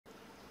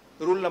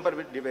Rule number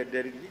debate,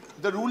 Derek ji.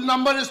 The rule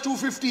number is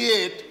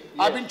 258. Yes.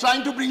 I've been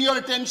trying to bring your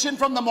attention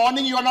from the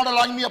morning. You are not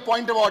allowing me a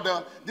point of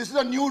order. This is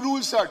a new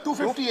rule, sir.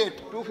 258.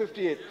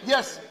 258.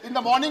 Yes. In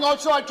the morning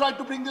also, I tried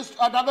to bring this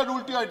another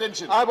rule to your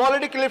attention. I've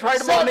already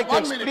clarified morning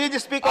things.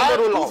 Please speak on the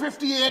rule.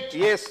 258.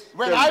 Yes.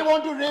 When I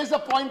want to raise a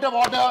point of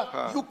order,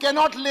 you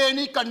cannot lay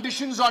any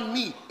conditions on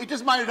me. It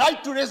is my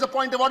right to raise a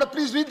point of order.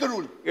 Please read the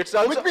rule. It's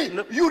also with me.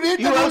 You read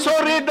the rule. You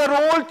also read the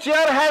rule.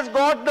 Chair has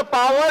got the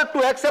power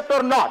to accept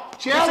or not.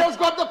 Chair has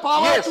got the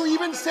power to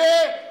even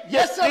say,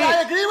 yes, sir,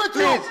 I agree with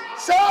you.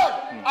 Sir,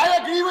 I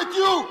agree with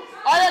you.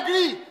 I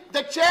agree.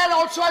 The chair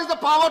also has the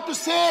power to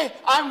say,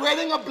 I'm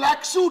wearing a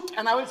black suit.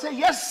 And I will say,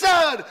 yes,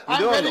 sir,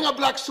 I'm wearing a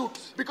black suit.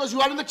 Because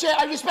you are in the chair,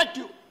 I respect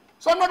you.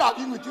 So I'm not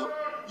arguing with you.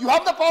 You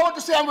have the power to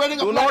say, I'm wearing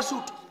a black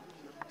suit.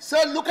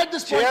 Sir, look at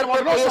this point of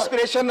order. No, sir.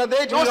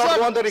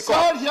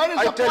 Sir, here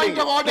is the point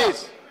of order.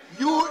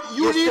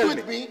 You read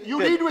with me. You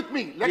read with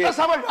me. Let us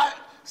have a...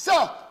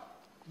 Sir,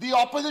 the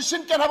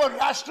opposition can have a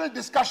rational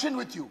discussion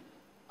with you.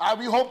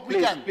 We hope we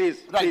can.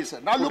 Please, sir.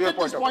 Now look at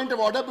this point of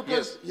order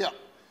because,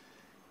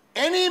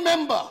 any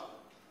member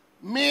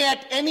may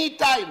at any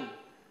time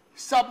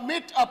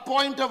submit a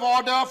point of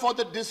order for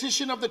the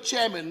decision of the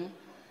chairman,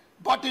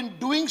 but in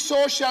doing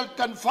so shall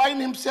confine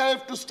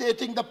himself to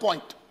stating the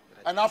point.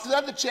 And after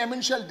that, the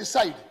chairman shall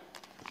decide.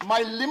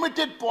 My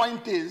limited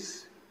point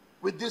is,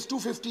 with this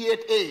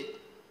 258A,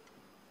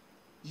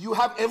 you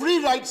have every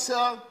right,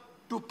 sir,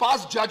 to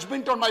pass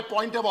judgment on my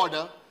point of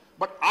order,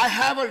 but I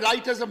have a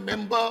right as a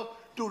member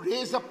to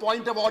raise a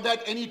point of order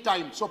at any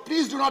time. So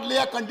please do not lay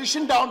a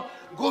condition down.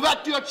 Go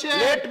back to your chair.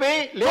 Let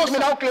me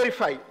now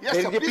clarify. Yes,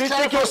 sir, please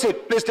take your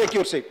seat. Please take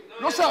your seat.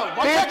 No, sir.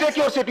 Please take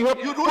your seat. You have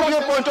put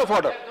your point of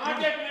order.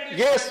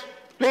 Yes,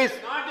 please.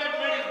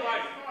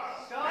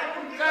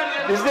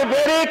 This is a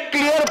very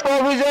clear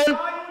provision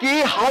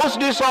that house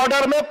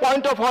disorder mein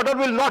point of order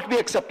will not be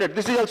accepted.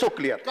 This is also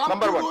clear.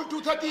 Number one.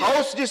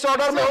 House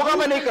disorder mein hoga,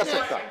 main nahi kar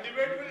sakta.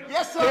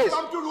 Yes, sir. Please.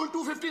 Come to Rule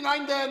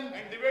 259 then.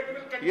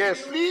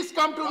 Yes. Please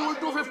come to Rule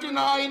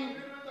 259.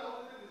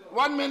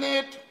 1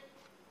 minute.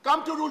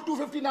 Come to Rule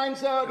 259,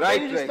 sir.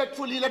 Very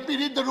respectfully. Let me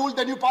read the rule,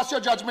 then you pass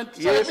your judgment.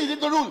 Yes. Sir, let me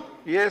read the rule.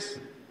 Yes.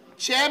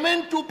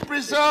 Chairman to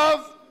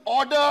preserve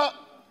order.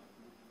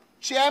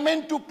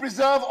 Chairman to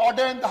preserve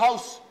order in the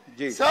House.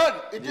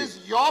 Sir, it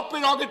is your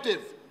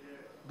prerogative.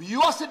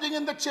 You are sitting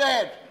in the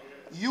chair.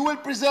 You will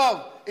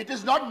preserve. It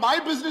is not my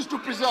business to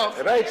preserve.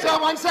 Right. Sir,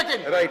 1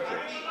 second. Right.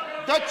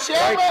 The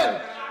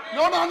chairman.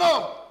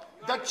 No.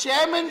 The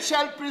chairman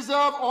shall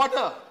preserve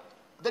order.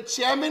 The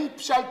chairman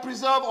shall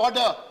preserve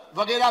order.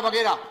 Vagera,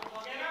 vagera.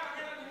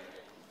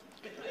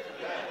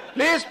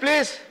 Please.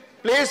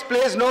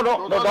 No,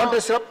 don't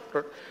disrupt.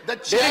 The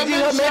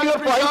chairman shall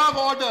preserve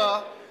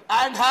order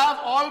and have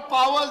all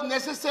powers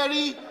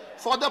necessary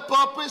for the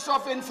purpose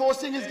of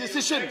enforcing his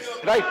decisions.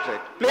 Right.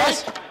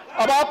 Please.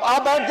 अब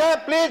आप बैठ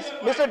जाए, please,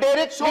 Mr.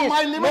 Derek. So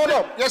my limit.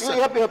 No. Yes, sir.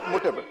 You have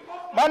whatever.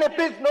 माननीय,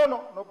 please, no,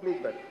 please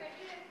बैठ.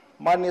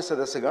 माननीय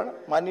सदस्यगण,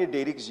 माननीय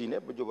Derek जी ने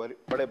जो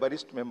बड़े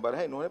वरिष्ठ मेंबर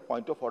हैं, इन्होंने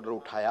पॉइंट ऑफ ऑर्डर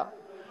उठाया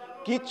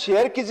कि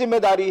चेयर की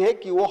जिम्मेदारी है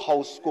कि वो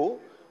हाउस को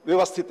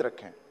व्यवस्थित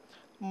रखें.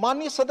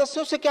 माननीय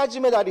सदस्यों से क्या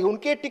जिम्मेदारी है,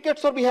 उनके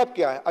टिकट्स और बिहेव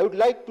क्या है. I would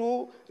like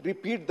to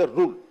repeat the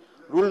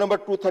rule number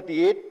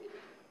 238.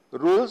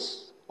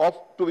 rules of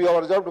to be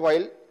observed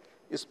while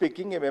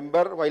speaking. A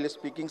member while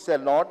speaking shall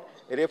not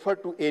refer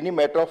to any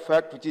matter of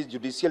fact which is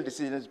judicial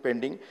decision is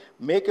pending,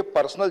 make a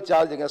personal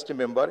charge against a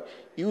member,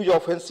 use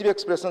offensive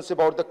expressions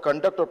about the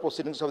conduct or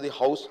proceedings of the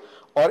House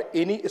or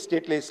any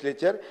state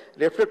legislature,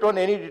 reflect on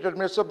any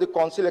determinants of the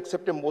council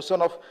except a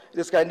motion of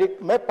this kind.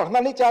 मैं पढ़ना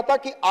नहीं चाहता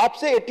कि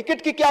आपसे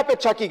etiquette की क्या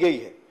अपेक्षा की गई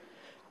है.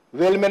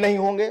 वेल में नहीं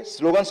होंगे,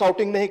 स्लोगन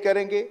शाउटिंग नहीं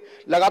करेंगे.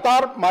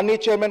 लगातार माननीय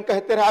चेयरमैन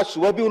कहते रहे, आज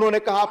सुबह भी उन्होंने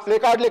कहा प्ले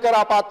कार्ड लेकर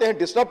आप आते हैं,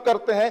 डिस्टर्ब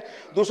करते हैं,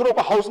 दूसरों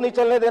का हाउस नहीं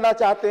चलने देना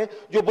चाहते हैं,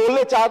 जो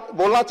बोलना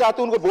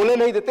चाहते हैं उनको बोलने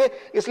नहीं देते.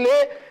 इसलिए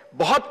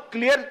बहुत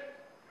क्लियर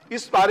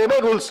इस बारे में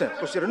रूल्स हैं.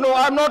 No,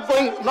 I am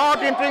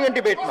not entering in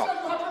debate now.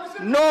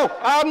 No,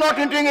 I am not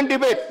entering in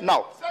debate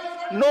now.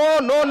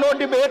 No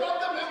debate.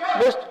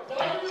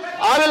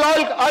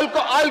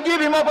 I'll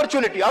give him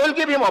opportunity. I will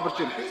give him.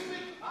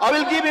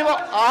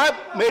 I have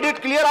made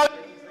it clear.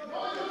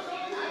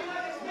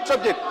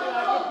 Subject.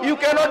 You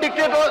cannot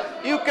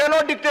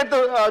dictate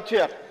the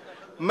chair.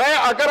 मैं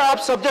अगर आप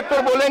subject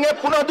पर बोलेंगे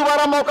पुनः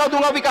दोबारा मौका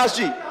दूंगा विकास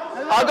जी.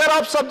 अगर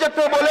आप सब्जेक्ट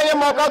पर बोलेंगे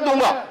मौका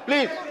दूंगा.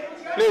 प्लीज.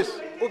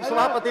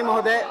 उपसभापति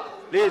महोदय,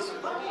 प्लीज.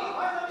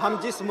 हम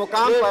जिस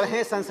मुकाम पर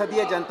हैं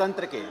संसदीय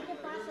जनतंत्र के,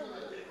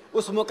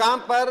 उस मुकाम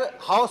पर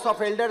हाउस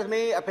ऑफ एल्डर्स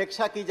में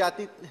अपेक्षा की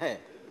जाती है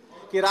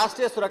कि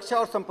राष्ट्रीय सुरक्षा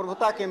और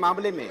संप्रभुता के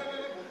मामले में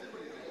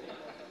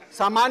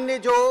सामान्य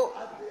जो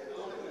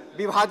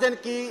विभाजन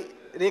की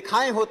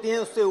रेखाएं होती हैं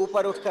उससे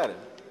ऊपर उठकर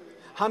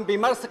हम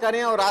विमर्श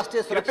करें और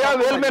राष्ट्रीय सुरक्षा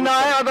वेल में ना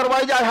आए.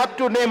 Otherwise I have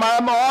to name. I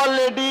am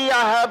already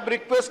I have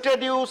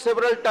requested you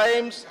several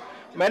times.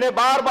 मैंने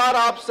बार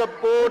आप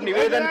सबको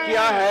निवेदन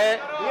किया है,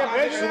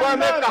 सुबह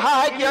में कहा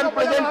है कि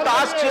अनप्रेजेंट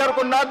टास्क चेयर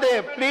को ना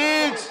दें.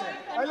 प्लीज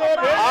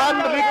I'm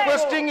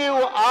requesting you,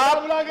 आप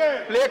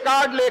प्ले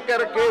कार्ड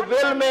लेकर के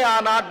वेल में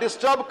आना,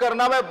 डिस्टर्ब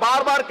करना मैं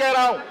बार बार कह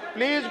रहा हूं.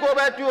 Please go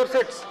back to your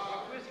seats.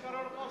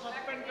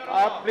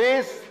 आप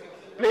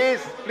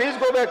please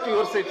go back to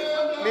your seats.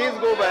 Please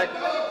go back.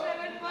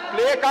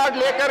 Play card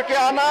लेकर के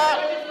आना.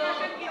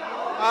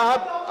 I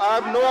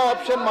have no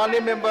option,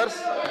 माननीय members.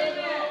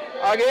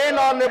 Again,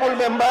 honorable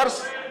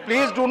members,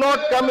 please do not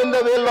come in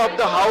the well of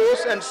the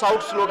house and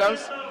shout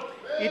slogans.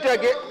 It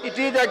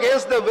is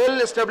against the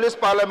well-established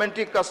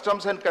parliamentary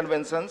customs and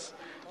conventions.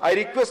 I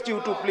request you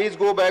to please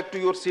go back to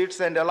your seats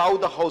and allow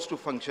the house to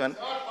function.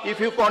 If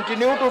you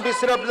continue to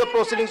disrupt the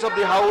proceedings of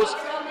the house,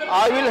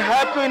 I will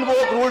have to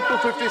invoke Rule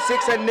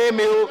 256 and name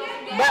you.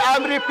 I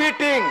am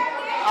repeating.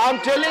 I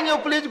am telling you,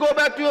 please go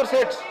back to your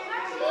seats.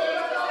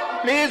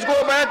 Please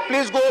go back.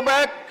 Please go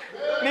back.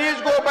 Please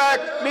go back.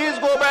 Please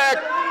go back.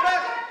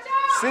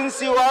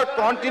 Since you are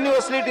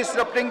continuously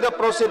disrupting the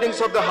proceedings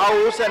of the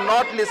House and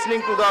not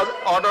listening to the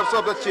orders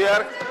of the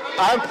chair,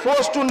 I am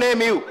forced to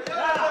name you.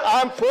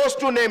 I am forced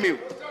to name you.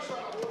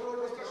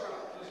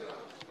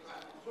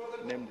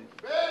 Name.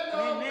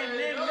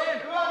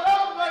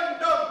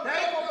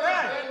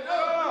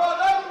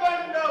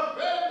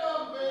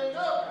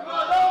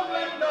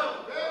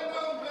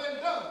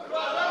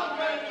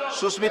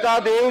 Sushmita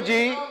Dev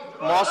ji,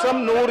 मौसम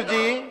नूर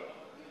जी,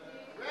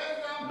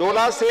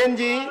 डोला सेन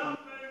जी,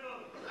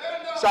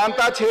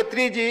 शांता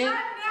छेत्री जी,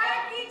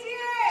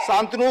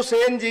 शांतनु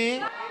सेन जी,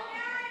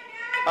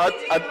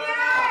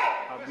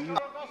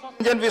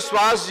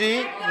 विश्वास जी,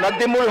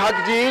 नदीमुल हक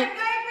जी,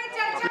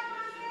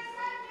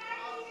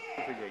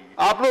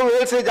 आप लोग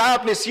well से जाए,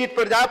 अपनी seat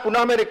पर जाए.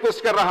 पुनः मैं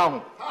रिक्वेस्ट कर रहा हूं,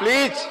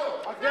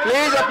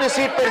 प्लीज अपनी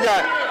सीट पर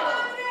जाए.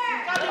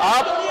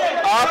 आप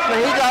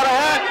नहीं जा रहे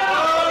हैं.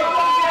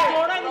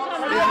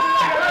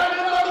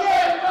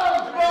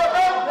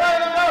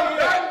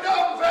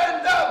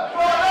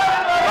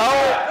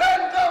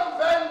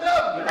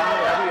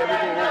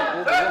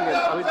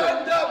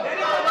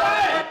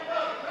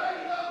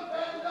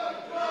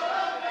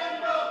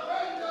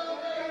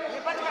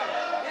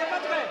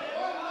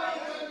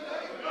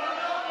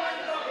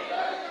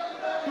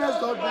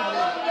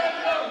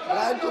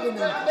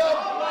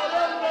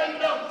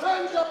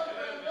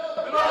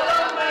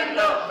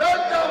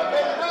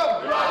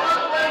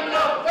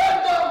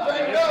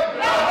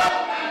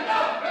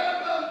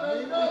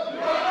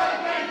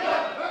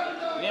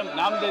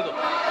 नाम दे दो.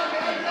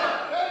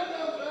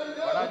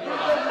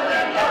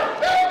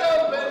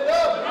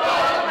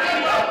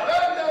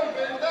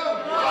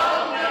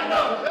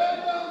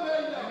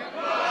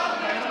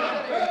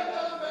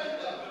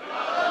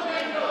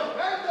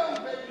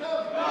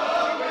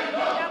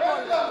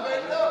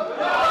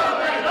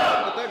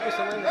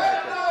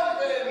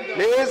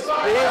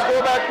 Please go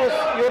back to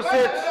your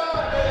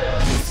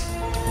seats.